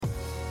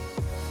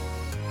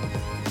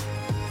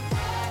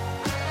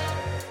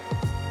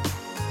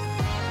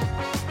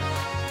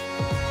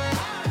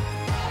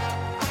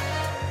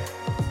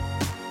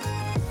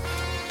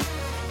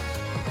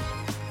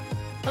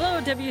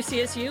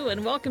WCSU,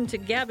 and welcome to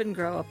Gab and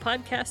Grow, a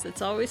podcast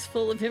that's always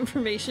full of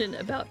information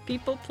about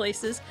people,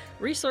 places,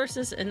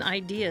 resources, and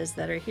ideas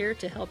that are here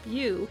to help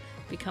you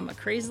become a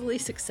crazily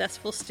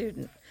successful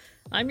student.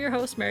 I'm your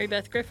host, Mary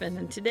Beth Griffin,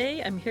 and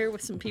today I'm here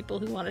with some people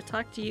who want to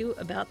talk to you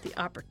about the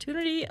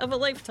opportunity of a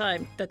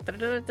lifetime.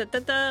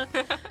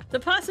 The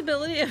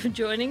possibility of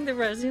joining the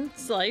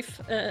Residence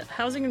Life,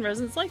 Housing and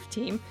Residence Life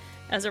team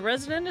as a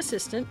resident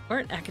assistant or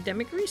an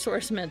academic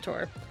resource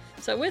mentor.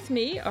 So with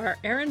me are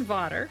Erin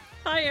Vaughter.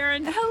 Hi,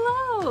 Erin.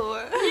 Hello.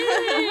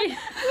 Yay.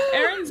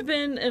 Erin's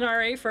been an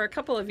RA for a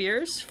couple of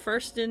years,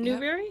 first in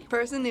Newberry.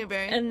 First in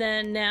Newberry. And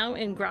then now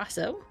in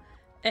Grasso.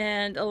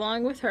 And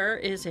along with her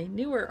is a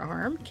newer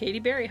ARM, Katie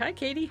Berry. Hi,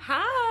 Katie.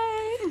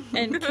 Hi.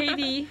 And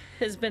Katie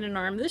has been an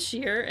ARM this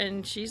year,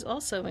 and she's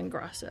also in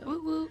Grasso.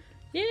 Woo woo.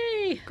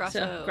 Yay. Grasso.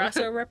 So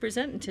Grasso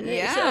representing today.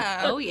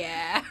 Yeah. So. Oh,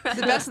 yeah. It's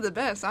the best of the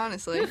best,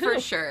 honestly. For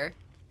sure.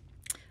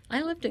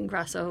 I lived in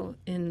Grasso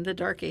in the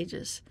dark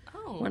ages.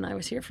 Oh. When I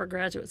was here for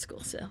graduate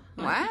school, so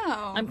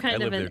Wow. I'm kind I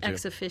of lived an there, too.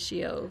 ex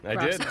officio I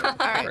Grasso did. All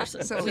right.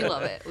 person. So we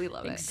love it. We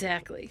love it.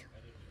 Exactly.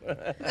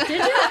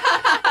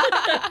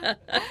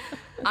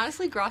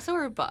 Honestly, Grasso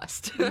or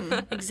bust.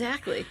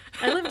 Exactly.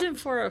 I lived in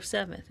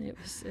 407. It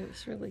was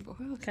really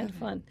kind of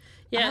fun.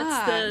 Yeah,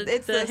 Ah,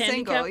 it's the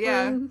single, handicap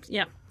yeah. room.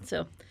 Yeah.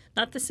 So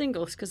not the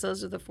singles because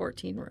those are the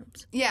 14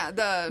 rooms. Yeah,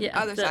 the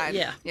other side.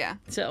 Yeah. Yeah.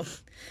 So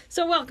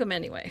welcome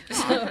anyway.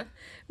 So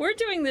we're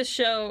doing this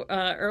show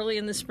early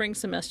in the spring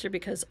semester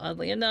because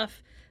oddly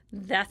enough,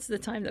 that's the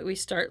time that we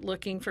start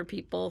looking for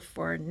people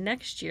for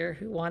next year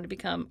who want to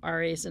become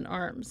RAs and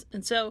ARMs.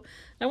 And so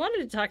I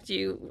wanted to talk to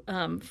you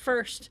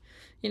first.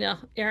 You know,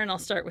 Erin, I'll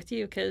start with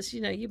you because,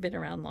 you know, you've been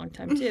around a long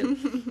time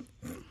too.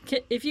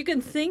 If you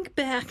can think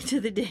back to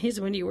the days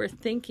when you were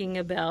thinking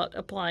about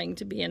applying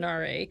to be an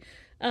RA,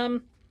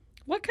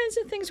 what kinds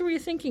of things were you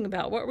thinking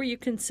about? What were you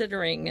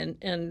considering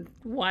and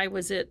why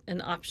was it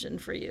an option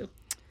for you?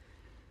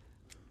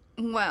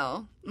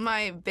 Well,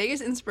 my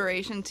biggest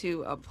inspiration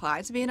to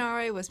apply to be an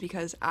RA was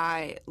because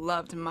I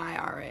loved my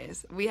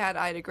RAs. I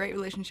had a great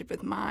relationship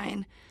with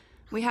mine.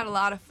 We had a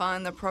lot of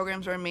fun. The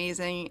programs were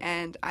amazing,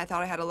 and I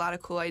thought I had a lot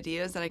of cool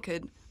ideas that I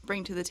could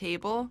bring to the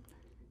table.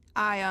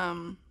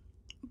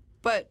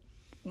 But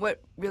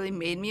what really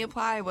made me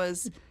apply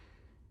was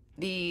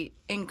the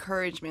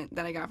encouragement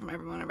that I got from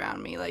everyone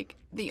around me. Like,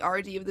 the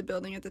RD of the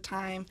building at the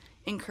time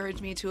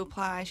encouraged me to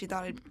apply. She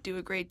thought I'd do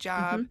a great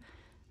job. Mm-hmm.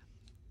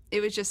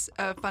 It was just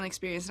a fun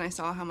experience, and I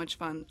saw how much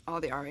fun all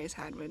the RAs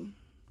had when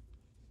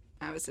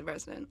I was a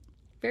resident.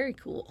 Very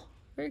cool.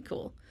 Very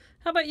cool.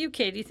 How about you,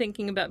 Katie,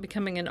 thinking about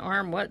becoming an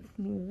ARM? What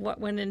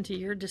went into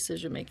your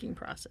decision-making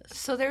process?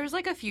 So there's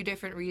like a few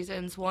different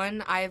reasons.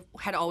 One, I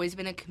had always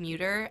been a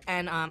commuter,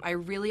 and I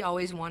really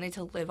always wanted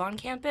to live on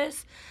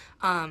campus.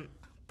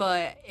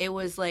 But it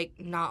was, like,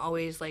 not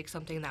always, like,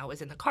 something that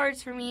was in the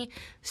cards for me.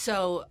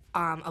 So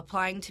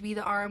applying to be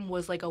the ARM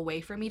was, like, a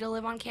way for me to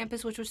live on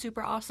campus, which was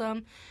super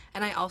awesome.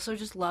 And I also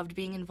just loved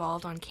being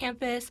involved on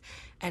campus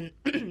and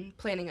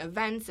planning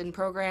events and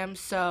programs.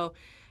 So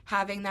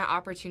having that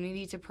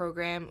opportunity to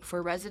program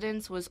for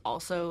residents was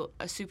also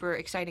a super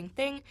exciting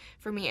thing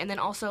for me. And then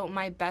also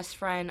my best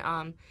friend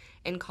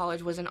in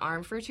college was an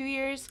ARM for 2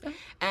 years.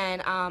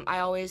 And I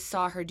always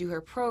saw her do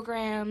her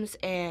programs,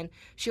 and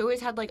she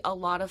always had, like, a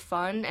lot of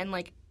fun and,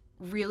 like,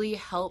 really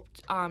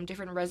helped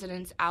different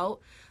residents out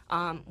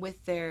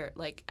with their,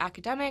 like,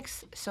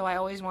 academics. So I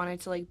always wanted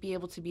to, like, be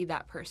able to be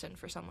that person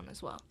for someone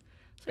as well.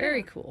 So,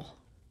 Very cool.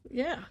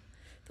 Yeah.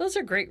 Those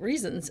are great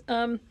reasons.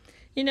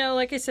 You know,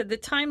 like I said, the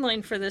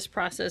timeline for this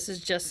process has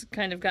just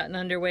kind of gotten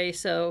underway.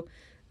 So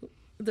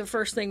the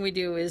first thing we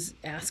do is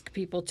ask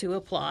people to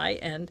apply.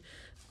 And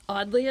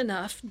oddly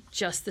enough,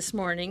 just this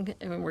morning,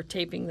 and we're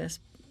taping this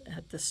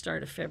at the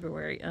start of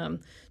February,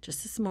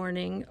 just this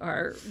morning,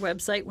 our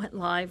website went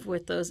live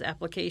with those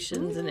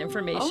applications and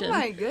information. Oh,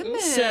 my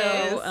goodness.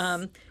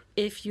 So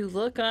if you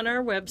look on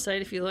our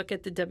website, if you look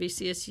at the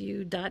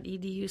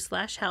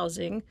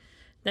wcsu.edu/housing,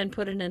 then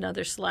put in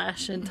another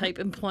slash and type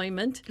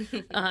employment,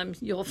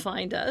 you'll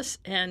find us.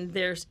 And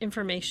there's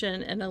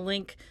information and a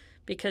link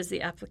because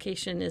the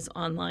application is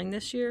online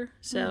this year.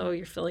 So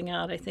you're filling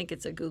out, I think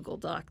it's a Google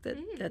Doc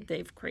that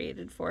they've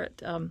created for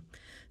it.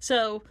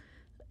 So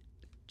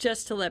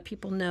just to let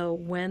people know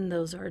when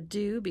those are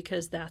due,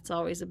 because that's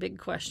always a big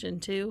question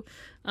too,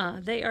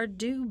 they are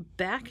due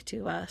back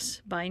to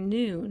us by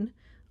noon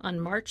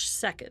on March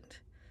 2nd.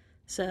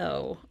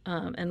 So,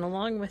 and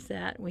along with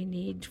that, we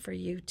need for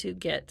you to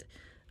get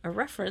a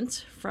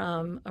reference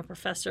from a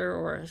professor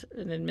or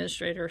an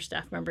administrator or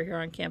staff member here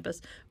on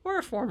campus, or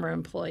a former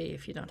employee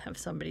if you don't have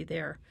somebody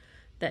there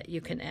that you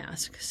can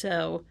ask.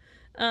 So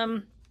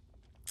the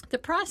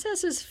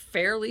process is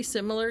fairly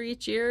similar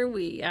each year.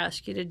 We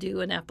ask you to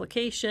do an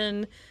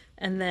application,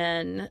 and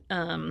then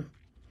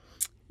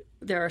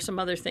there are some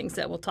other things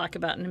that we'll talk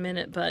about in a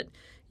minute, but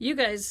you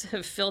guys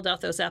have filled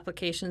out those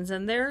applications,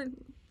 and they're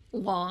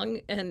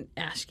long and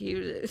ask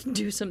you to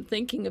do some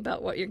thinking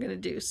about what you're going to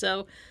do.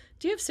 So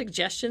do you have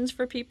suggestions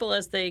for people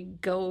as they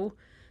go,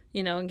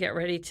 you know, and get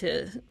ready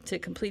to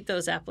complete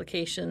those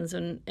applications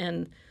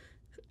and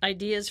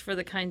ideas for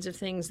the kinds of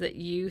things that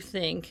you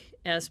think,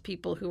 as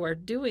people who are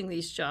doing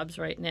these jobs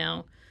right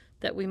now,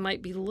 that we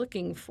might be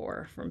looking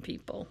for from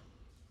people?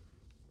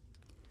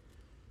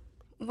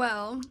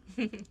 Well,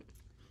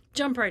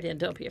 Jump right in.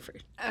 Don't be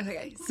afraid.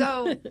 okay.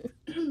 So,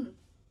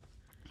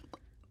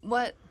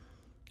 what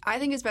I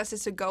think is best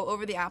is to go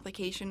over the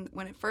application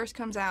when it first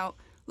comes out.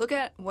 Look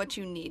at what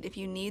you need. If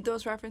you need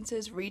those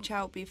references, reach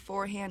out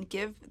beforehand.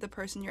 Give the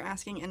person you're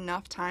asking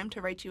enough time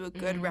to write you a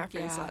good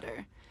reference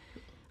letter.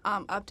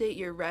 Update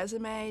your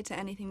resume to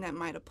anything that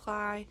might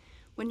apply.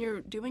 When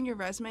you're doing your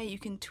resume, you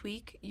can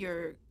tweak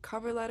your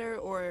cover letter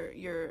or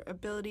your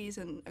abilities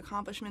and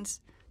accomplishments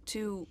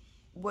to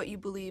what you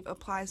believe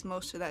applies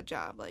most to that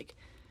job. Like,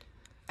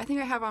 I think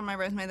I have on my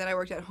resume that I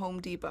worked at Home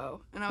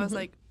Depot, and I was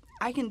like,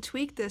 I can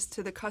tweak this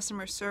to the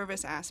customer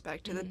service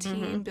aspect, to the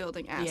team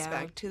building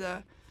aspect, to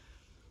the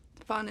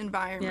fun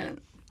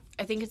environment.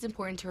 I think it's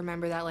important to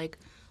remember that, like,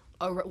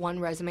 one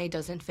resume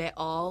doesn't fit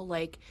all.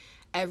 Like,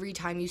 every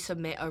time you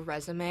submit a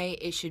resume,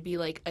 it should be,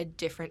 like, a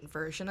different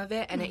version of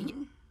it,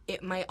 and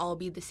it might all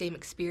be the same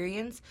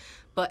experience,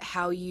 but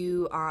how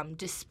you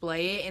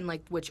display it in,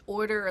 like, which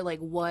order or, like,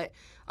 what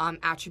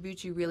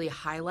attributes you really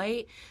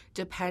highlight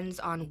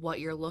depends on what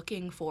you're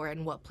looking for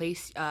and what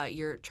place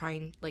you're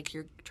trying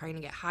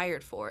to get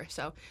hired for.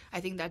 So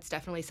I think that's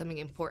definitely something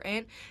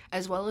important,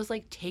 as well as,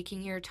 like,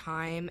 taking your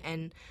time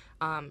and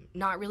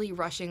not really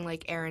rushing,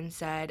 like Erin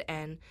said,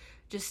 and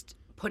just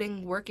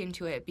putting work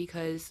into it,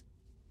 because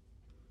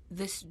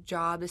this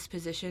job, this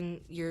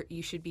position,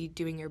 you should be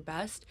doing your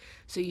best.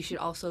 So you should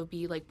also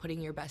be, like,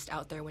 putting your best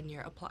out there when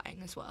you're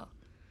applying as well.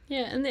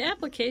 Yeah, and the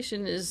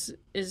application is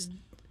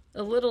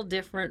a little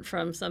different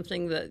from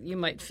something that you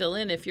might fill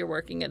in if you're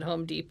working at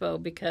Home Depot,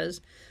 because,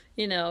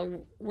 you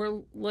know, we're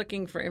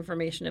looking for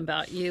information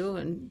about you,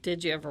 and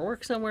did you ever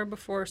work somewhere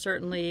before,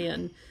 certainly,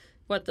 and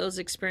what those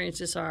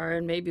experiences are,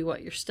 and maybe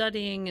what you're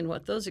studying and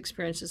what those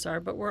experiences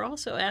are. But we're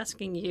also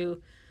asking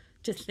you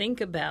to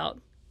think about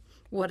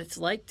what it's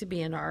like to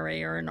be an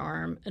RA or an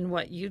ARM, and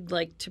what you'd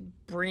like to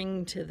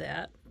bring to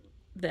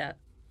that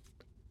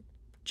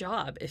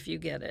job if you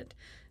get it.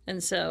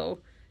 And so,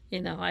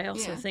 you know, I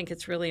also think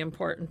it's really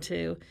important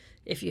to,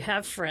 if you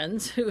have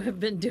friends who have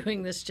been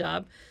doing this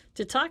job,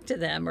 to talk to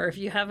them, or if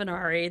you have an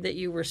RA that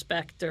you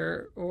respect,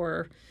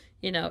 or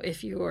you know,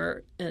 if you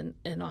are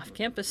an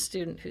off-campus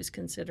student who's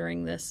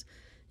considering this,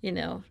 you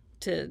know,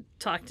 to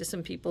talk to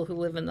some people who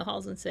live in the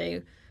halls and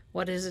say,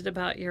 what is it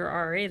about your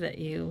RA that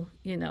you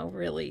know,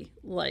 really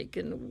like,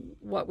 and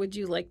what would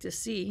you like to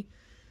see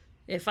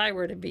if I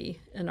were to be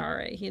an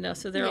RA? You know,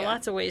 so there are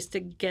lots of ways to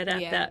get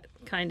at that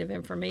kind of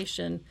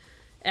information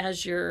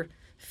as you're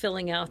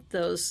filling out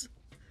those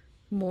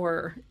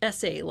more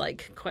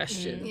essay-like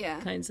question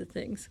kinds of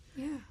things.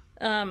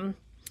 Yeah.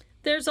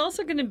 There's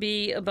also going to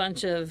be a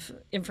bunch of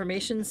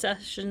information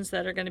sessions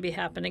that are going to be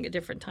happening at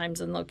different times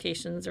and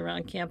locations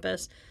around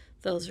campus.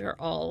 Those are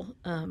all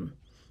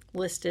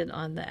listed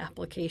on the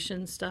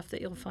application stuff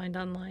that you'll find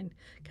online,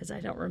 because I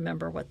don't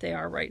remember what they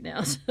are right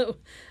now. So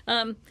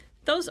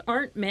those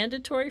aren't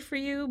mandatory for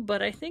you,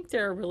 but I think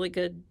they're a really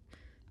good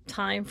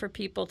time for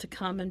people to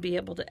come and be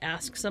able to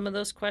ask some of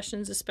those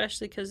questions,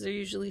 especially because they're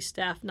usually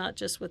staffed not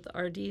just with the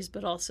RDs,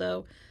 but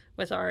also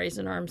with RAs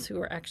and ARMs who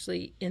are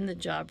actually in the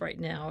job right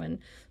now. And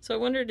so I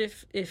wondered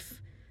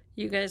if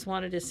you guys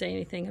wanted to say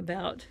anything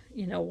about,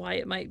 you know, why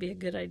it might be a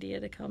good idea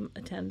to come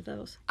attend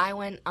those. I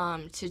went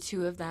to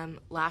 2 of them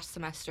last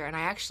semester, and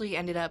I actually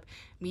ended up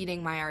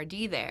meeting my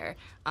RD there,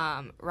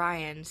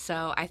 Ryan.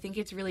 So I think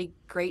it's really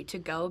great to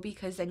go,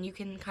 because then you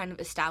can kind of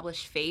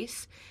establish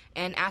face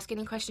and ask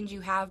any questions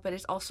you have, but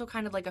it's also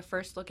kind of like a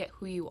first look at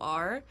who you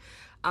are.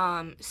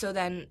 So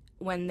then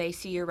when they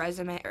see your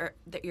resume or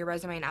your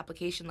resume and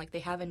application, like,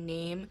 they have a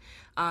name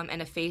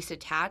and a face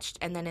attached,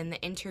 and then in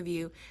the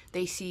interview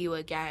they see you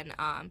again.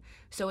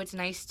 So it's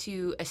nice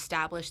to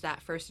establish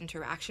that first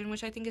interaction,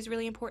 which I think is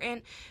really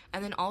important.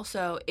 And then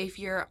also, if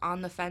you're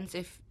on the fence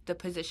if the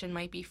position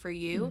might be for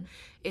you,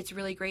 it's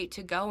really great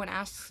to go and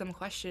ask some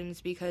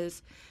questions,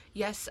 because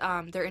yes,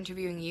 they're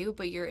interviewing you,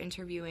 but you're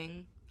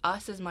interviewing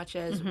us as much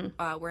as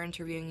we're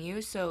interviewing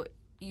you. So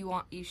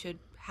you should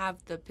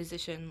have the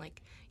position,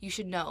 like, you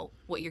should know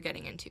what you're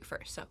getting into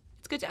first. So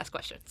it's good to ask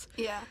questions.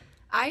 Yeah.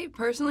 I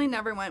personally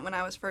never went when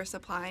I was first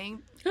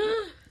applying.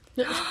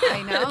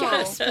 I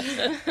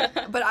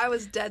know. But I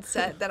was dead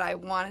set that I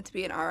wanted to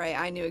be an RA.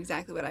 I knew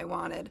exactly what I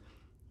wanted.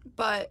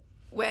 But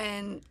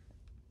when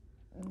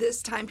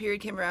this time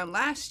period came around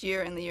last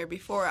year and the year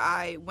before,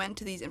 I went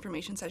to these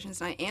information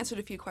sessions and I answered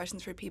a few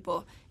questions for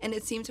people, and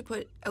it seemed to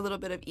put a little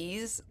bit of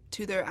ease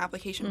to their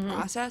application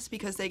process,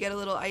 because they get a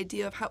little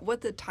idea of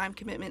what the time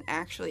commitment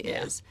actually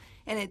is,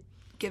 and it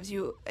gives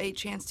you a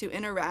chance to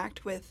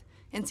interact with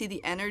and see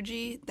the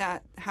energy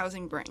that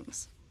housing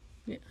brings.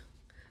 Yeah,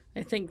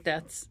 I think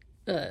that's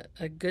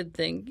a good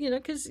thing, you know,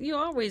 because you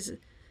always,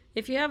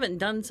 if you haven't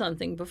done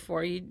something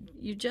before,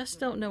 you just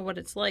don't know what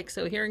it's like.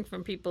 So hearing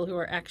from people who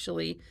are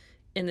actually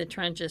in the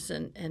trenches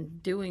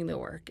and doing the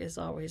work is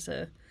always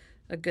a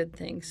good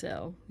thing.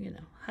 So, you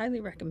know, highly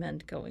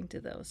recommend going to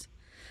those.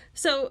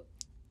 So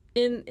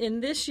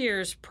in this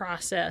year's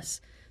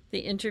process, the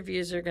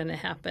interviews are going to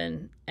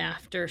happen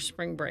after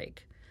spring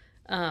break.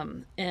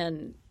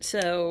 And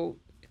so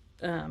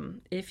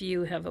if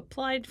you have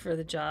applied for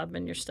the job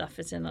and your stuff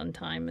is in on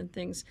time and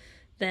things,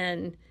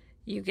 then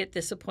you get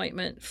this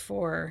appointment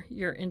for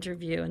your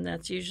interview, and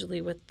that's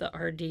usually with the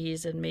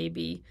RDs and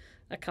maybe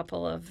a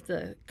couple of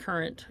the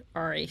current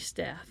RA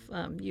staff.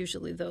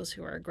 Usually those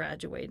who are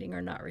graduating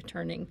or not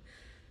returning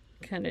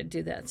kind of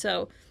do that.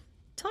 So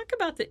talk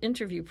about the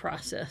interview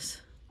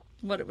process,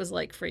 what it was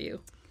like for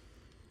you.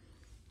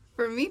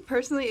 For me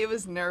personally, it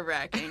was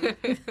nerve-wracking.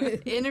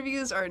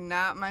 Interviews are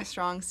not my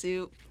strong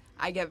suit.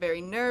 I get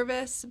very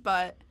nervous,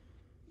 but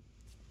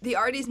the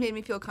RDs made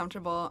me feel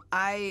comfortable.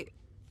 I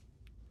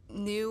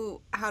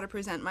knew how to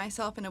present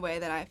myself in a way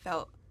that I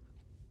felt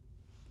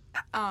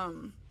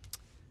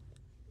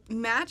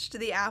matched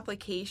the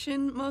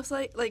application most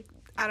like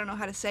I don't know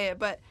how to say it,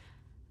 but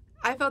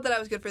I felt that I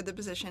was good for the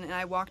position, and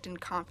I walked in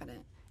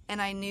confident,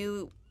 and I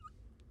knew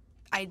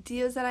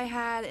ideas that I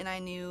had, and I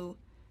knew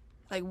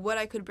like what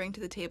I could bring to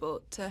the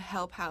table to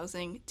help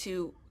housing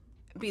to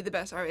be the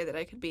best RA that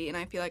I could be, and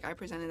I feel like I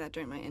presented that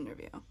during my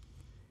interview.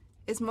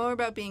 It's more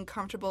about being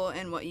comfortable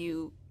in what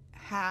you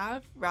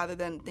have rather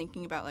than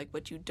thinking about like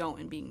what you don't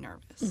and being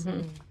nervous.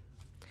 Mm-hmm.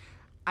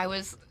 I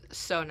was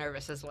so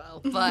nervous as well,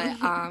 but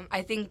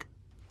I think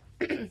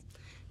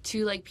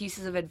two like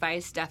pieces of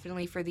advice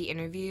definitely for the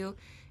interview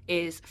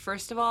is,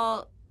 first of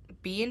all,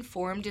 be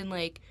informed and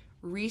like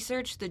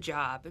research the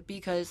job,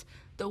 because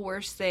the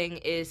worst thing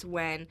is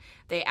when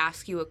they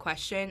ask you a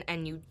question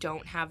and you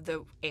don't have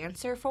the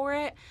answer for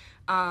it,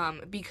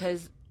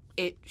 because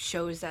it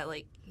shows that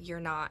like you're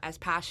not as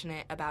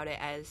passionate about it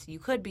as you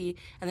could be.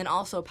 And then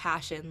also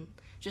passion.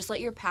 Just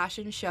let your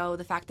passion show,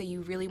 the fact that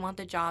you really want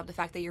the job, the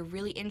fact that you're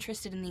really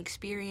interested in the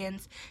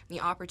experience, the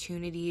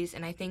opportunities.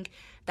 And I think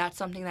that's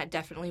something that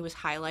definitely was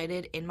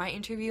highlighted in my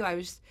interview. I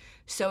was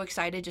so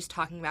excited just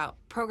talking about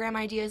program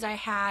ideas I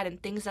had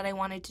and things that I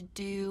wanted to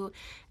do.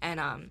 And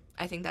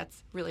I think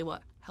that's really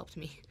what helped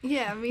me.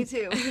 Yeah, me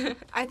too.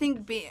 I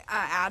think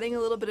adding a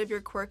little bit of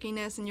your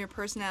quirkiness and your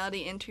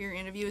personality into your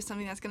interview is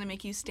something that's going to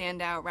make you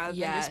stand out rather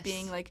than just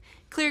being like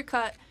clear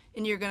cut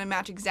and you're going to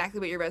match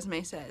exactly what your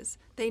resume says.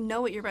 They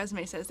know what your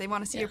resume says. They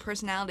want to see your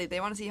personality. They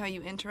want to see how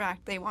you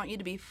interact. They want you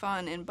to be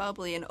fun and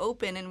bubbly and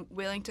open and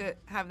willing to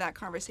have that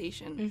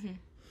conversation.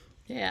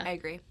 Mm-hmm. Yeah. I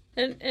agree.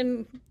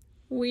 And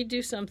we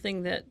do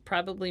something that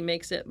probably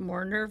makes it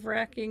more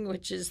nerve-wracking,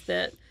 which is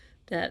that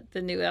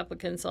the new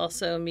applicants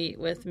also meet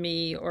with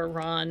me or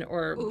Ron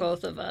or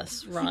both of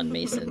us, Ron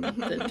Mason,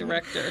 the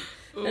director.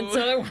 And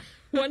so I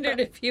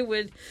wondered if you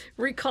would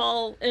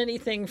recall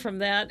anything from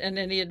that and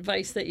any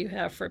advice that you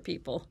have for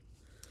people.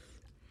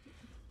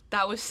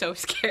 That was so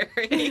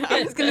scary.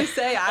 I was going to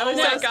say, I was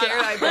so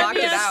scared I blocked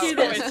it out.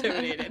 So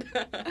intimidated.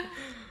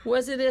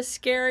 Was it as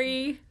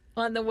scary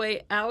on the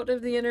way out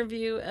of the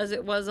interview as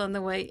it was on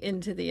the way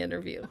into the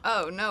interview?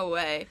 Oh, no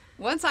way.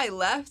 Once I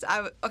left,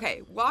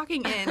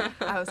 walking in,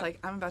 I was like,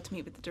 I'm about to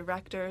meet with the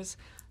directors.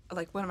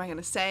 Like, what am I going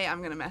to say? I'm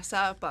going to mess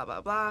up, blah,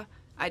 blah, blah.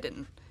 I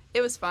didn't.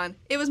 It was fun.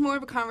 It was more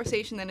of a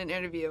conversation than an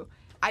interview.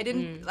 I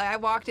didn't, I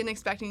walked in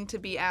expecting to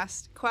be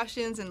asked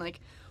questions and,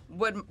 like,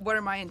 what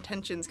are my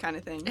intentions kind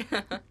of thing.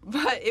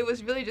 But it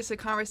was really just a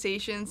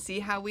conversation, see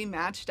how we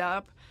matched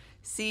up,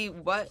 see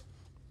what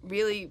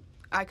really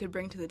I could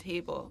bring to the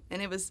table.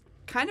 And it was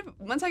kind of,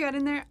 once I got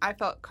in there, I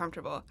felt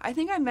comfortable. I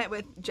think I met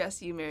with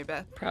just you, Mary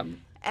Beth. Probably.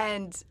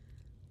 And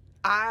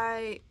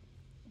I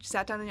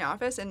sat down in your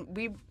office and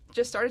we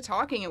just started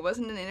talking. It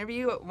wasn't an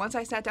interview. Once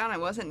I sat down, I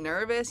wasn't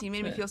nervous. You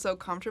made me feel so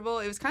comfortable.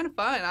 It was kind of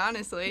fun,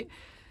 honestly.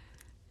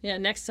 Yeah,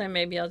 next time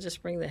maybe I'll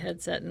just bring the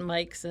headset and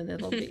mics and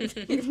it'll be...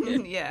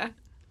 Yeah.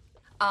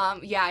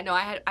 Yeah, no,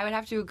 I would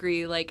have to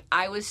agree. Like,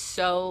 I was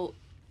so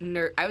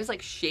I was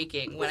like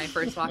shaking when I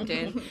first walked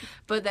in.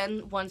 But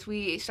then once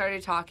we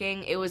started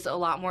talking, it was a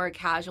lot more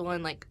casual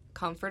and like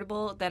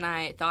comfortable than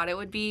I thought it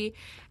would be.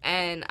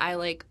 And I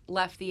like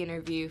left the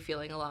interview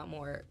feeling a lot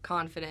more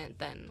confident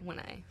than when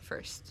I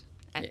first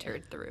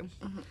entered the room.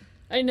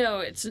 I know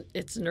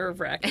it's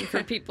nerve-wracking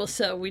for people,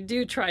 so we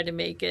do try to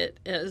make it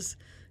as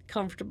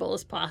comfortable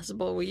as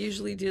possible. We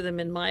usually do them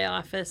in my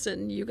office,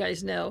 and you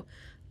guys know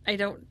I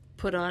don't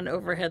put on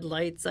overhead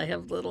lights. I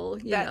have little,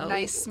 that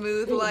nice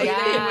smooth lighting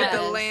with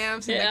the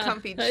lamps and the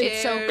comfy chairs.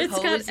 It's so cozy.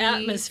 It's got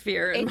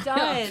atmosphere. It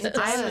does.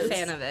 I'm a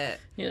fan of it.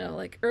 You know,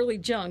 like early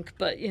junk,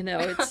 but you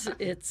know,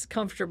 it's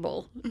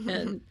comfortable,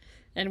 and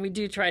we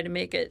do try to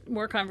make it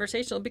more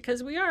conversational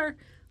because we are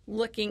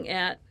looking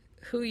at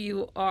who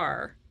you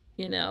are,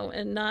 you know,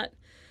 and not.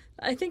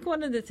 I think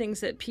one of the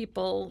things that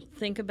people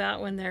think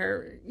about when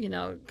they're, you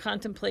know,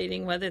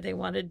 contemplating whether they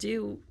want to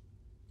do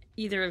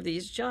either of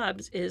these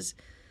jobs is,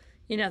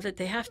 you know, that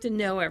they have to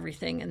know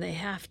everything and they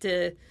have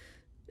to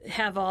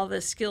have all the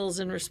skills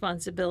and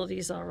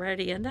responsibilities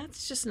already. And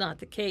that's just not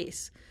the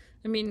case.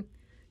 I mean,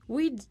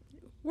 we're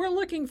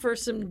looking for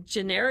some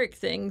generic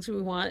things.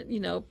 We want, you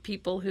know,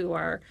 people who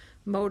are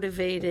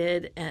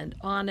motivated and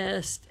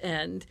honest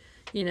and,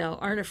 you know,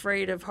 aren't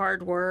afraid of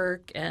hard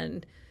work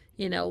and,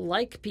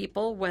 like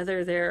people,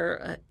 whether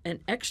they're an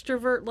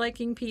extrovert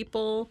liking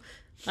people,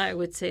 I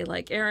would say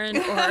like Erin,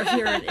 or if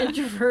you're an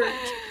introvert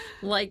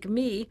like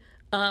me,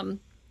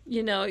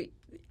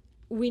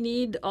 we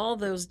need all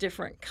those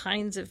different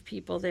kinds of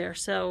people there.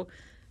 So,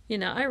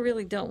 I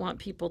really don't want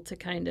people to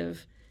kind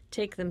of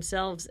take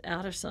themselves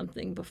out of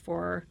something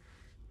before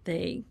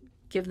they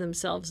give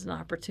themselves an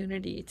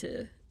opportunity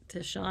to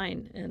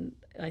shine. And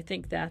I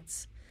think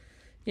that's,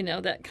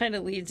 that kind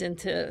of leads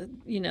into,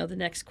 the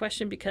next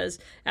question, because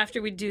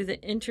after we do the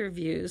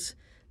interviews,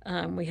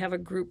 we have a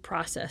group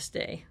process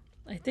day.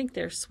 I think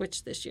they're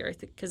switched this year,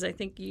 because I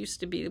think it used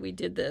to be we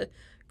did the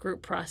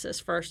group process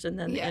first and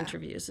then the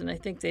interviews. And I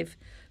think they've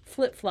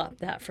flip-flopped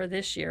that for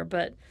this year.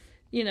 But,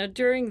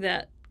 during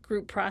that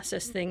group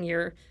process thing,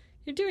 you're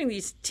doing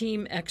these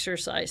team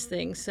exercise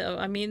things. So,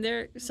 I mean,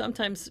 they're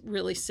sometimes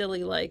really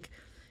silly, like,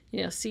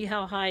 see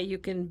how high you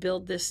can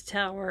build this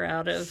tower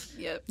out of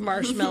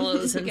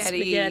marshmallows and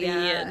spaghetti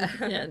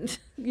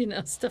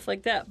and stuff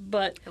like that.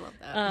 But I love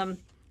that.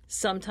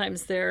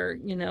 Sometimes they're,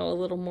 a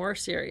little more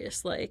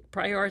serious, like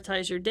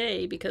prioritize your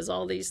day because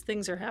all these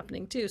things are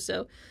happening too.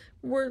 So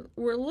we're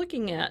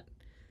looking at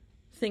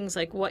things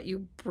like what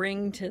you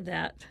bring to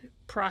that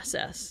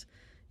process.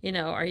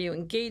 Are you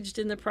engaged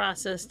in the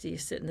process? Do you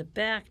sit in the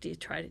back? Do you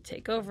try to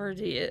take over?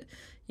 Do you,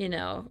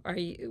 are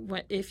you,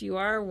 if you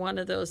are one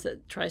of those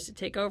that tries to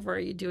take over, are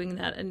you doing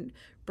that and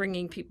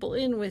bringing people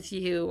in with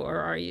you? Or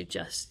are you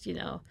just,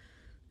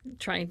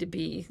 trying to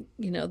be,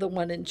 the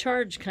one in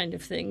charge kind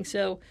of thing?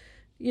 So,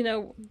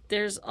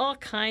 there's all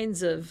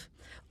kinds of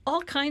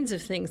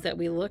things that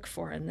we look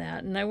for in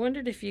that. And I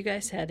wondered if you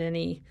guys had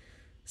any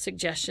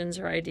suggestions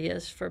or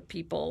ideas for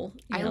people,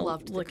 I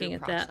loved looking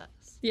at process. that.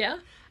 Yeah.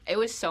 It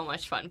was so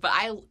much fun, but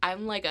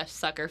I'm like a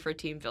sucker for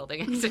team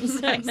building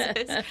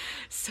exercises,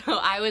 so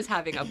I was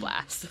having a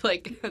blast,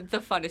 like the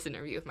funnest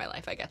interview of my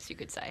life, I guess you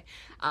could say.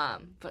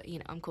 But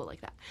I'm cool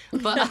like that.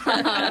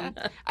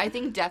 But I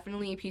think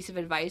definitely a piece of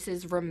advice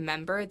is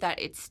remember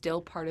that it's still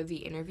part of the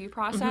interview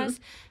process,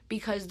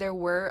 because there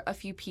were a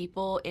few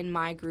people in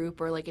my group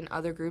or like in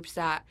other groups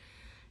that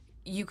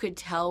you could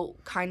tell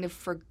kind of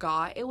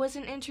forgot it was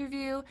an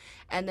interview,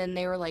 and then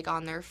they were like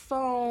on their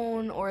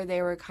phone, or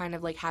they were kind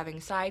of like having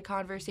side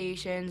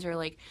conversations, or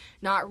like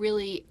not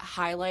really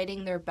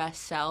highlighting their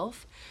best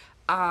self.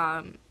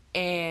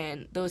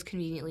 And those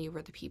conveniently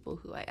were the people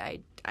who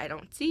I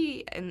don't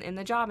see in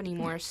the job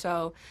anymore.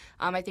 So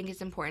I think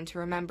it's important to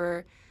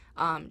remember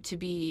to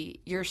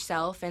be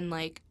yourself and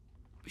like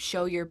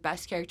show your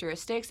best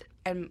characteristics,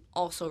 and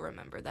also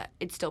remember that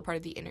it's still part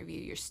of the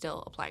interview. You're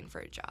still applying for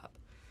a job.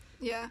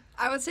 Yeah,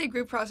 I would say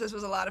group process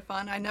was a lot of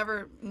fun. I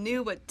never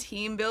knew what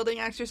team building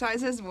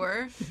exercises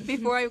were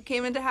before I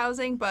came into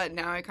housing, but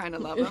now I kind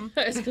of love them.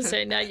 I was going to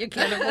say, now you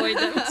can't avoid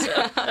them.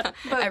 So.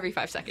 But, every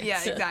 5 seconds.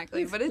 Yeah,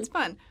 exactly. But it's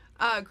fun.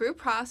 Group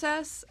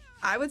process,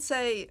 I would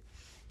say,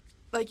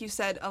 like you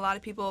said, a lot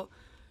of people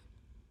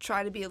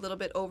try to be a little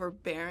bit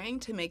overbearing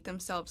to make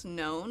themselves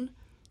known.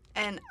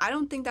 And I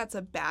don't think that's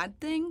a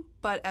bad thing,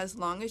 but as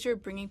long as you're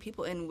bringing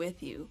people in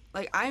with you.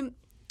 Like,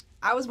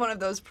 I was one of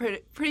those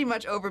pretty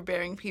much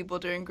overbearing people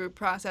during group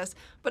process,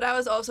 but I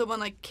was also one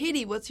like,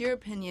 Katie, what's your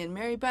opinion?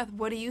 Mary Beth,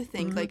 what do you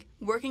think? Like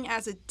working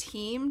as a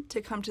team to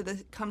come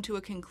to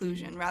a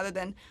conclusion rather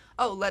than,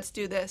 oh, let's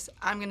do this.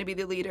 I'm going to be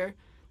the leader.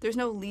 There's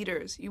no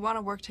leaders. You want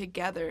to work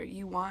together.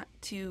 You want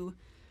to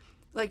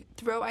like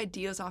throw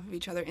ideas off of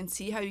each other and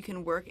see how you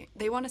can work.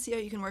 They want to see how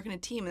you can work in a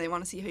team, and they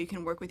want to see how you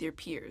can work with your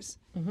peers.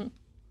 Mm-hmm.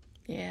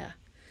 Yeah.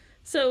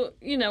 So,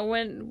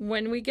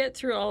 when we get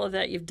through all of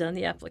that, you've done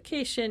the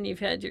application, you've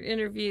had your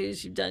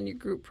interviews, you've done your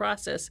group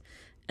process,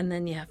 and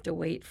then you have to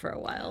wait for a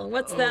while.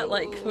 What's that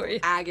like for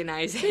you?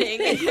 Agonizing.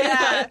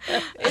 Yeah.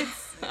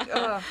 It's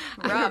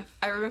rough.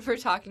 I remember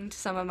talking to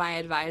some of my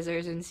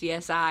advisors in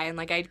CSI, and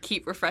like I'd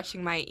keep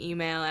refreshing my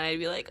email, and I'd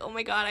be like, "Oh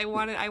my God, I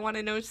want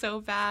to know so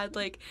bad.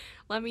 Like,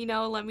 let me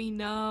know."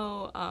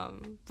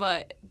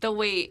 But the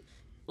wait,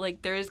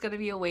 like there is gonna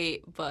be a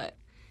wait, but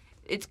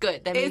it's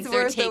good. That means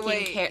they're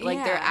taking care.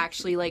 Like they're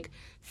actually like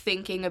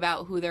thinking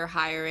about who they're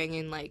hiring,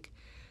 and like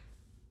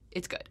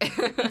it's good.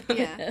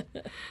 Yeah.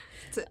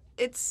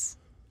 It's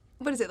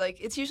what is it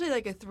like? It's usually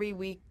like a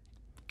 3-week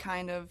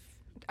kind of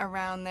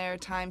around there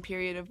time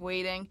period of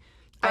waiting.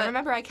 I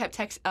remember I kept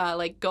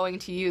going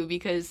to you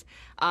because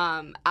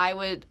I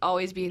would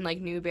always be in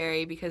like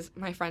Newberry because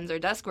my friends are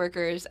desk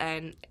workers,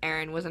 and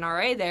Erin was an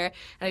RA there,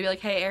 and I'd be like,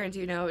 "Hey, Erin, do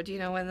you know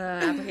when the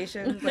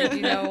application? Like, do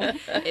you know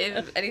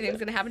if anything's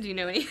gonna happen? Do you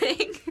know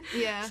anything?"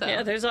 Yeah. So.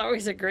 Yeah, there's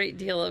always a great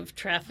deal of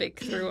traffic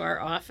through our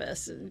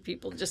office, and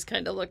people just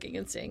kind of looking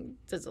and saying,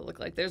 "Does it look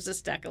like there's a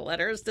stack of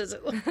letters? Does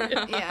it look?"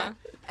 Yeah,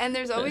 and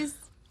there's always.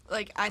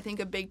 Like I think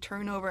a big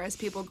turnover as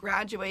people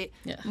graduate,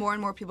 more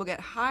and more people get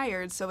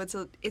hired. So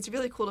it's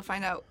really cool to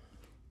find out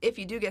if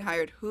you do get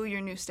hired who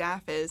your new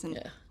staff is and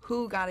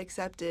who got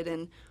accepted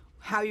and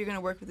how you're going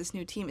to work with this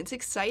new team. It's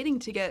exciting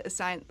to get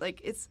assigned.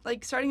 Like it's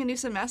like starting a new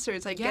semester.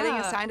 It's like getting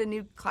assigned a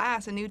new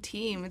class, a new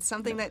team. It's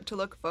something that to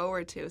look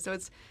forward to. So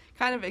it's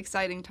kind of an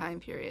exciting time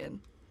period.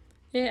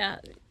 Yeah.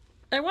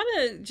 I want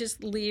to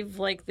just leave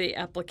like the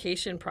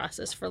application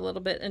process for a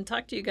little bit and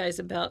talk to you guys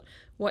about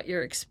what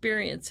your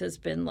experience has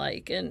been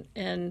like.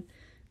 And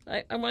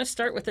I want to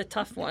start with a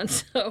tough one.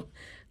 So,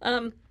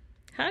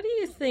 how do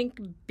you think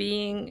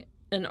being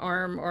an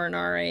ARM or an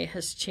RA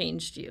has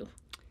changed you?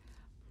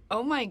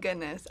 Oh my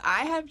goodness.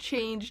 I have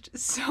changed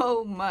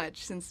so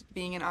much since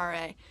being an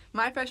RA.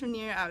 My freshman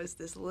year, I was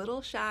this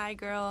little shy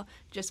girl,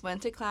 just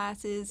went to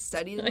classes,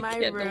 studied in my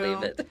can't room.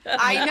 believe it.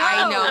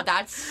 I know.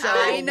 That's so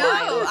I know.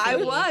 wild to I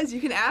me. was.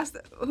 You can ask,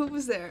 who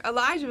was there?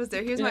 Elijah was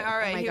there. He was my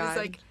RA. Oh my he was God.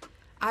 like,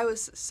 I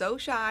was so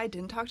shy,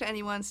 didn't talk to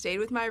anyone, stayed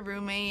with my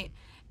roommate,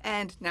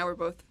 and now we're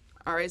both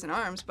RAs and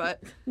ARMs, but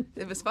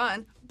it was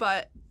fun.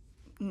 But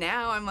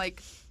now I'm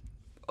like,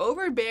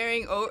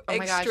 overbearing, my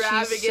God, she's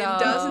extravagant, so-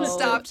 doesn't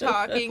stop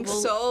talking,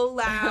 so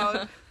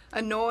loud,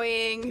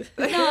 annoying.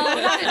 No,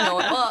 not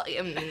annoying. Well,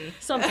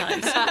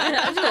 Sometimes.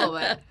 a little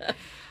bit.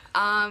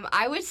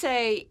 I would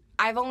say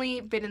I've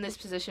only been in this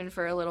position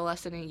for a little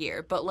less than a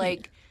year, but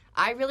like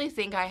I really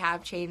think I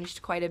have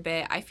changed quite a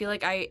bit. I feel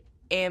like I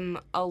am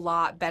a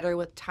lot better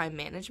with time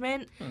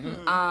management,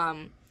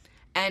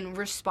 and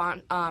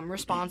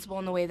responsible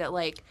in the way that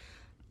like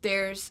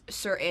there's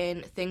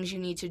certain things you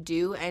need to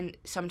do, and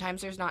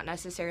sometimes there's not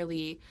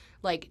necessarily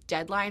like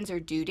deadlines or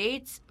due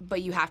dates,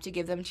 but you have to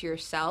give them to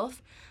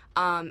yourself.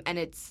 And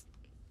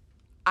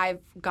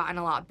I've gotten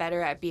a lot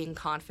better at being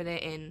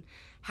confident in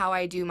how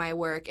I do my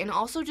work, and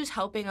also just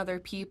helping other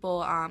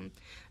people,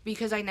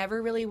 because I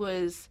never really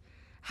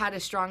had a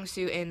strong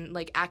suit in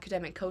like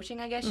academic coaching,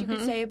 I guess you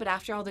could say, but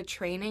after all the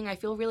training, I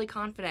feel really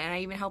confident, and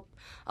I even help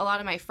a lot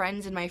of my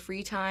friends in my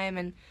free time,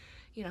 and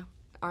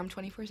ARM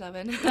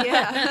 24/7.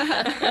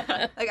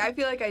 Yeah. Like, I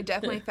feel like I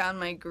definitely found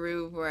my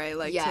groove where I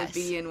like Yes. to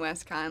be in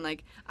WestCon.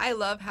 Like, I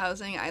love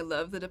housing. I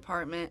love the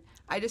department.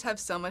 I just have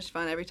so much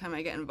fun every time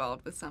I get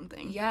involved with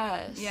something.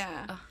 Yes.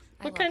 Yeah. Ugh,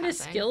 I What love kind of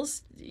housing.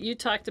 skills? You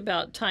talked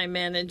about time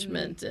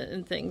management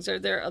and things. Are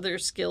there other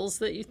skills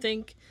that you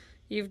think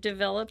you've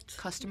developed?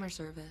 Customer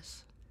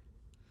service.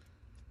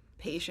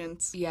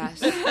 Patience. Yes.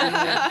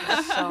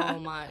 So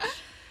much.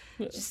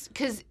 Just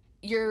because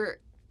you're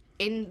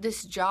in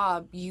this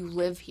job, you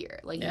live here.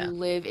 Like, Yeah. you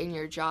live in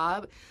your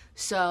job.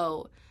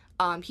 So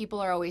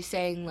people are always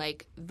saying,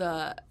 like,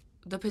 the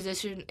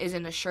position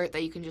isn't a shirt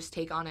that you can just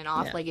take on and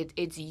off. Yeah. Like,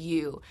 it's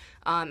you.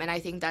 And I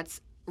think that's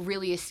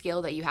really a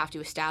skill that you have to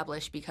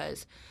establish,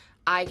 because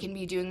I can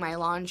be doing my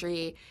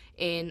laundry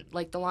in,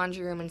 like, the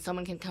laundry room, and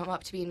someone can come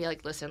up to me and be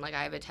like, listen, like,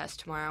 I have a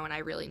test tomorrow and I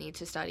really need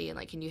to study, and,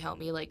 like, can you help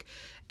me? Like,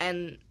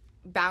 and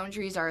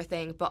boundaries are a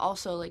thing, but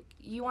also, like,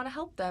 you want to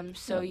help them,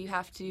 so you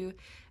have to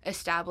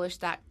establish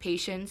that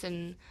patience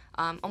and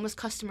almost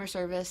customer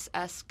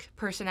service-esque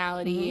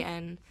personality,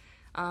 and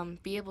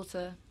be able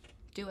to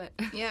do it.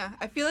 Yeah,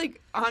 I feel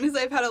like,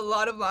 honestly, I've had a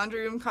lot of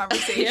laundry room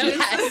conversations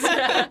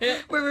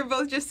Yes. where we're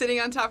both just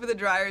sitting on top of the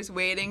dryers,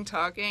 waiting,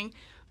 talking.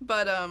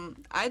 But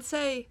I'd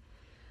say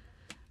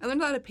I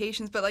learned a lot of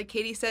patience, but like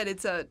Katie said,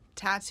 it's a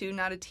tattoo,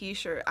 not a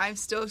T-shirt. I'm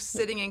still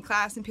sitting in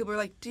class, and people are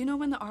like, do you know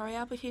when the RA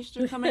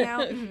applications are coming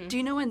out? Do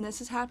you know when this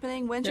is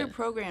happening? When's your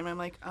program? And I'm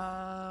like,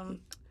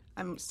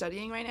 I'm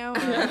studying right now.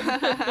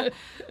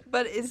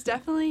 But it's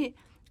definitely,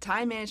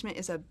 time management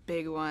is a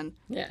big one.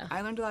 Yeah.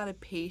 I learned a lot of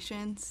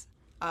patience.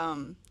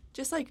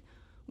 Just like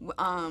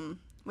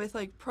with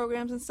like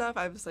programs and stuff,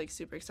 I was like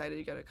super excited.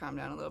 You gotta calm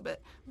down a little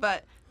bit.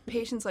 But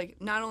patience, like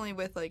not only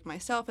with like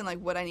myself and like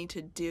what I need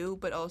to do,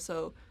 but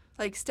also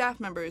like staff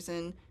members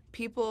and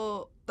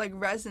people, like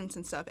residents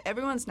and stuff.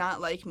 Everyone's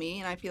not like me,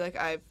 and I feel like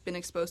I've been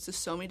exposed to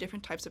so many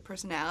different types of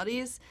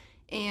personalities,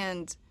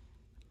 and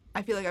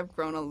I feel like I've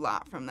grown a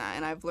lot from that,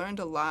 and I've learned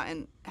a lot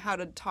and how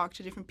to talk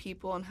to different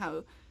people and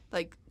how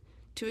like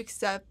to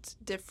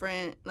accept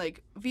different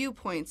like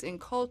viewpoints and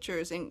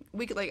cultures, and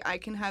I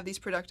can have these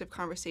productive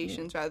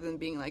conversations rather than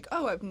being like,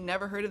 oh, I've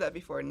never heard of that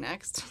before,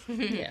 next.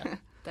 Yeah.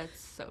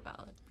 That's so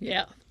valid.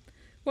 Yeah.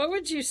 What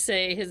would you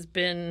say has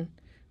been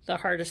the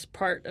hardest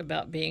part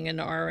about being an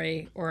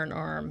RA or an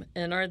ARM?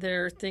 And are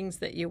there things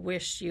that you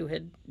wish you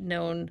had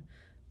known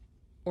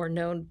or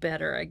known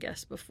better, I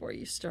guess, before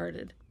you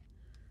started?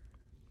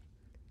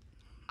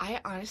 I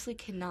honestly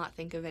cannot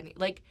think of any.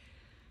 Like,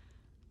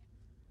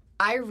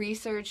 I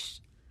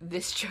researched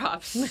this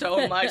job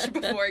so much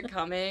before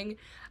coming.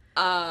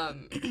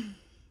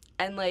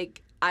 And,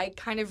 like, I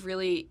kind of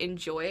really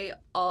enjoy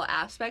all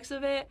aspects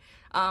of it.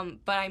 But,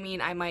 I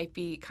mean, I might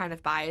be kind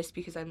of biased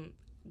because I'm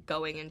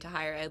going into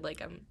higher ed.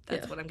 Like,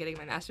 that's what I'm getting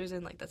my master's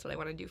in. Like, that's what I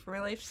want to do for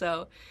my life.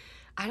 So,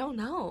 I don't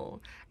know.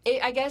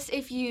 I guess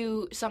if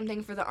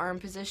something for the ARM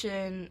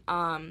position,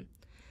 I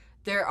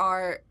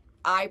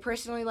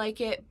personally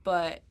like it,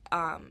 but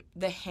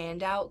the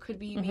handout could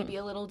be maybe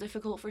a little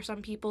difficult for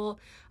some people.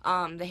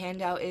 The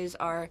handout is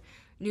our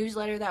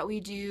newsletter that we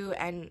do,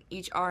 and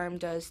each ARM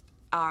does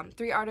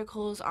 3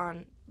 articles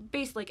on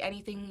basically like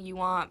anything you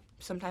want,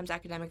 sometimes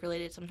academic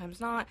related, sometimes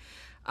not.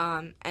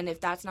 And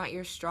if that's not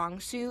your strong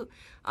suit,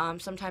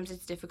 sometimes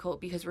it's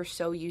difficult because we're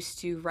so used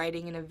to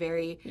writing in a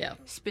very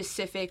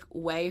specific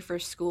way for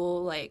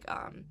school, like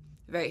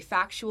very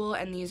factual,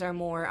 and these are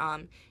more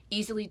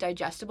easily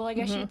digestible, I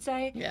guess you'd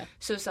say. Yeah.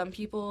 So some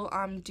people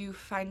do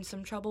find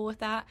some trouble with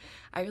that.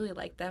 I really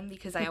like them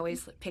because I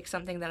always pick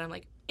something that I'm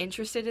like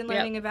interested in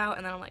learning about,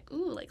 and then I'm like,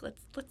 ooh, like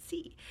let's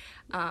see.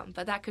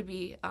 But that could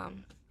be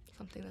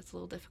something that's a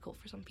little difficult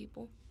for some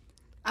people.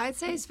 I'd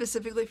say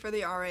specifically for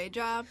the RA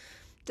job,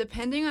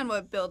 depending on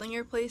what building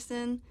you're placed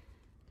in,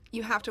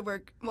 you have to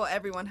work, well,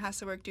 everyone has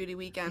to work duty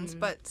weekends,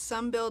 but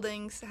some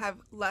buildings have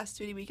less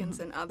duty weekends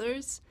than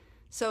others.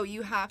 So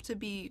you have to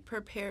be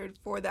prepared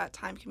for that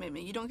time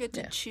commitment. You don't get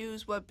to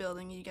choose what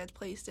building you get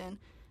placed in.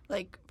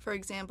 Like, for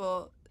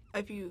example,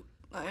 if you,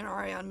 in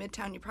RA on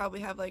Midtown, you probably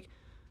have like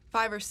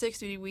 5 or 6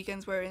 duty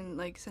weekends, where in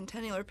like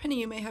Centennial or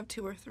Penny, you may have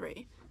 2 or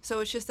 3. So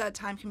it's just that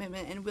time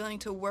commitment and willing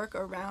to work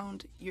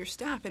around your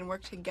staff and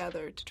work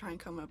together to try and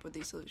come up with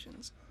these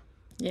solutions.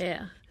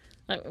 Yeah.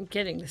 I'm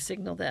getting the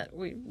signal that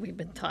we've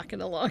been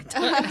talking a long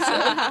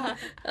time.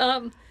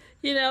 So,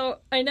 you know,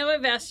 I know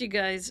I've asked you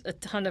guys a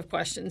ton of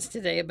questions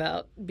today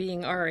about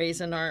being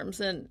RAs in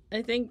arms. And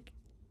I think,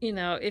 you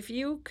know, if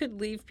you could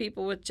leave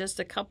people with just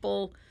a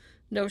couple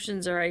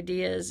notions or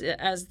ideas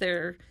as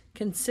they're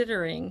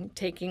considering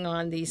taking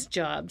on these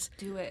jobs,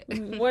 Do it.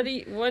 what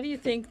do you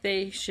think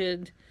they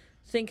should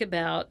think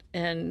about,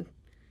 and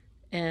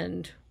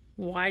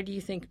why do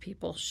you think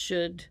people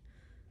should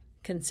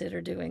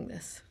consider doing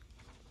this?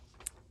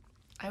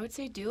 I would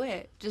say do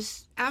it.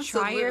 Just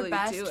Absolutely try your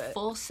best, do it.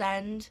 full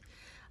send,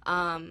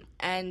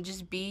 and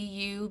just be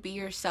you, be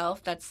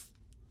yourself. That's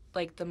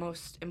like the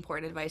most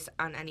important advice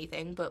on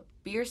anything. But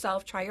be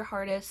yourself, try your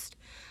hardest.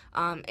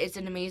 It's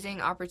an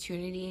amazing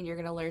opportunity, and you're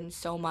going to learn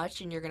so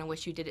much, and you're going to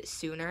wish you did it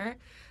sooner.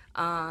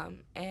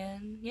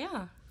 And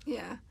yeah.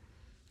 Yeah.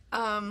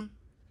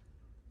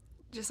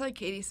 Just like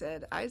Katie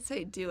said, I'd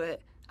say do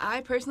it.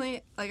 I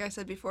personally, like I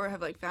said before,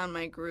 have like found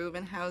my groove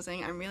in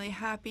housing. I'm really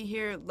happy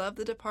here. Love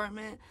the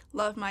department.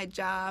 Love my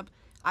job.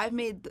 I've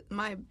made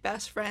my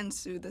best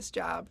friends through this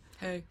job.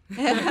 Hey.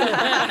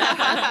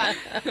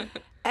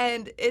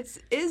 And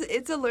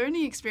it's a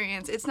learning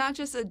experience. It's not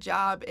just a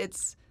job.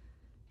 It's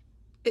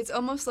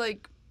almost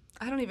like,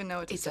 I don't even know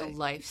what to It's say. a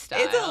lifestyle.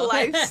 It's a Oh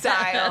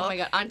lifestyle. my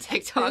god, on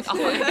TikTok, all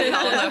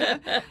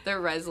the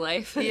res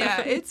life.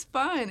 Yeah, it's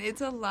fun.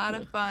 It's a lot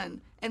of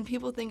fun. And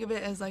people think of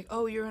it as like,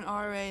 oh, you're an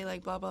RA,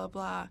 like blah, blah,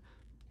 blah.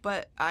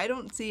 But I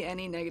don't see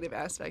any negative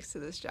aspects to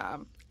this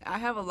job. I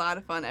have a lot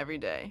of fun every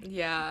day.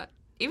 Yeah.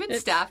 Even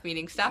staff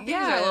meetings. Staff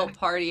meetings Yeah. are a little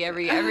party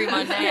every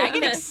Monday. I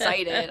get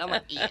excited. I'm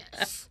like,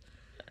 yes.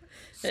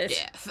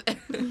 Staff.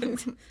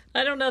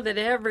 I don't know that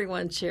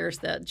everyone shares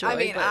that joy. I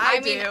mean, but I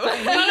do.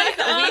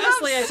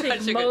 honestly, I such a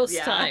think good- most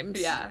yeah,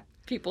 times yeah.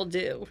 people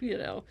do, you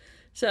know.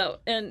 So,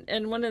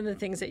 and one of the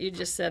things that you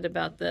just said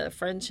about the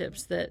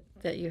friendships that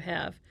you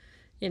have,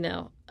 you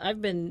know,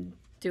 I've been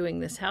doing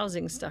this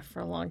housing stuff for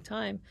a long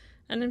time,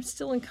 and I'm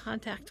still in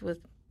contact with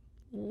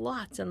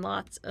lots and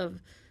lots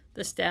of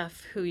the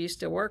staff who used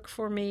to work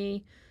for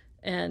me,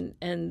 and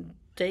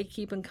they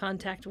keep in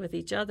contact with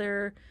each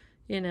other,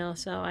 you know.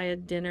 So I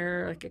had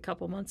dinner like a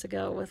couple months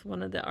ago with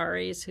one of the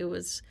RAs who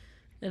was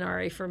an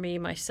RA for me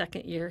my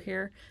second year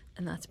here,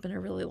 and that's been a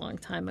really long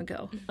time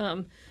ago.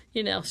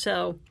 You know,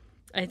 so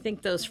I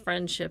think those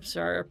friendships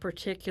are a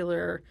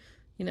particular,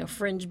 you know,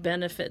 fringe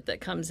benefit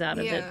that comes out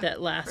of Yeah, it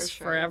that lasts for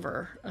sure.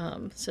 forever.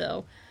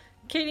 So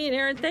Katie and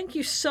Aaron, thank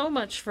you so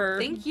much for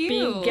Thank you.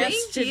 being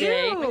guests Thank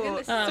today. you. Oh my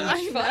goodness, so I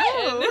much fun.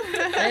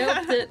 I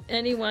hope that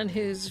anyone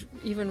who's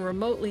even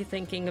remotely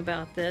thinking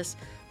about this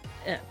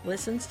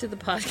listens to the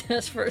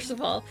podcast, first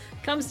of all,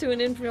 comes to an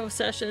info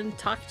session,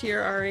 talk to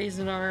your RAs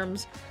in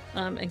arms,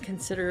 and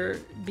consider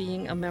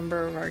being a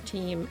member of our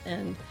team.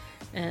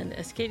 And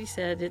as Katie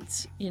said,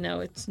 it's, you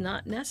know, it's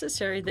not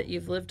necessary that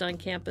you've lived on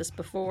campus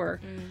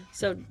before.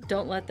 So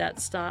don't let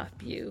that stop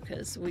you,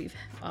 because we've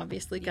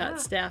obviously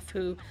got staff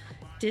who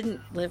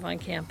didn't live on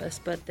campus,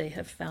 but they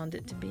have found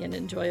it to be an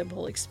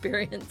enjoyable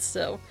experience.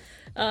 So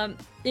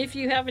if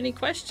you have any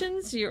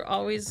questions, you're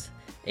always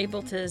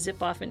able to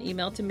zip off an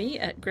email to me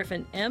at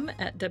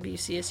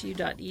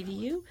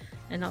griffinm@wcsu.edu,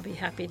 and I'll be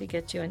happy to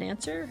get you an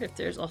answer. If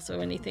there's also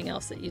anything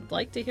else that you'd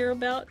like to hear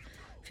about,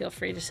 feel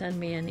free to send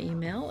me an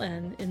email.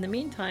 And in the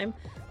meantime,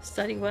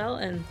 study well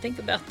and think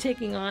about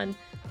taking on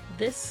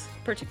this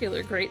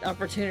particular great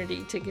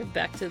opportunity to give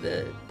back to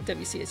the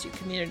WCSU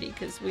community,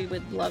 because we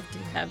would love to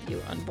have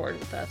you on board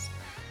with us.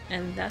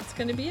 And that's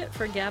going to be it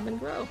for Gab and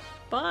Grow.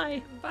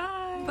 Bye.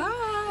 Bye.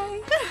 Bye.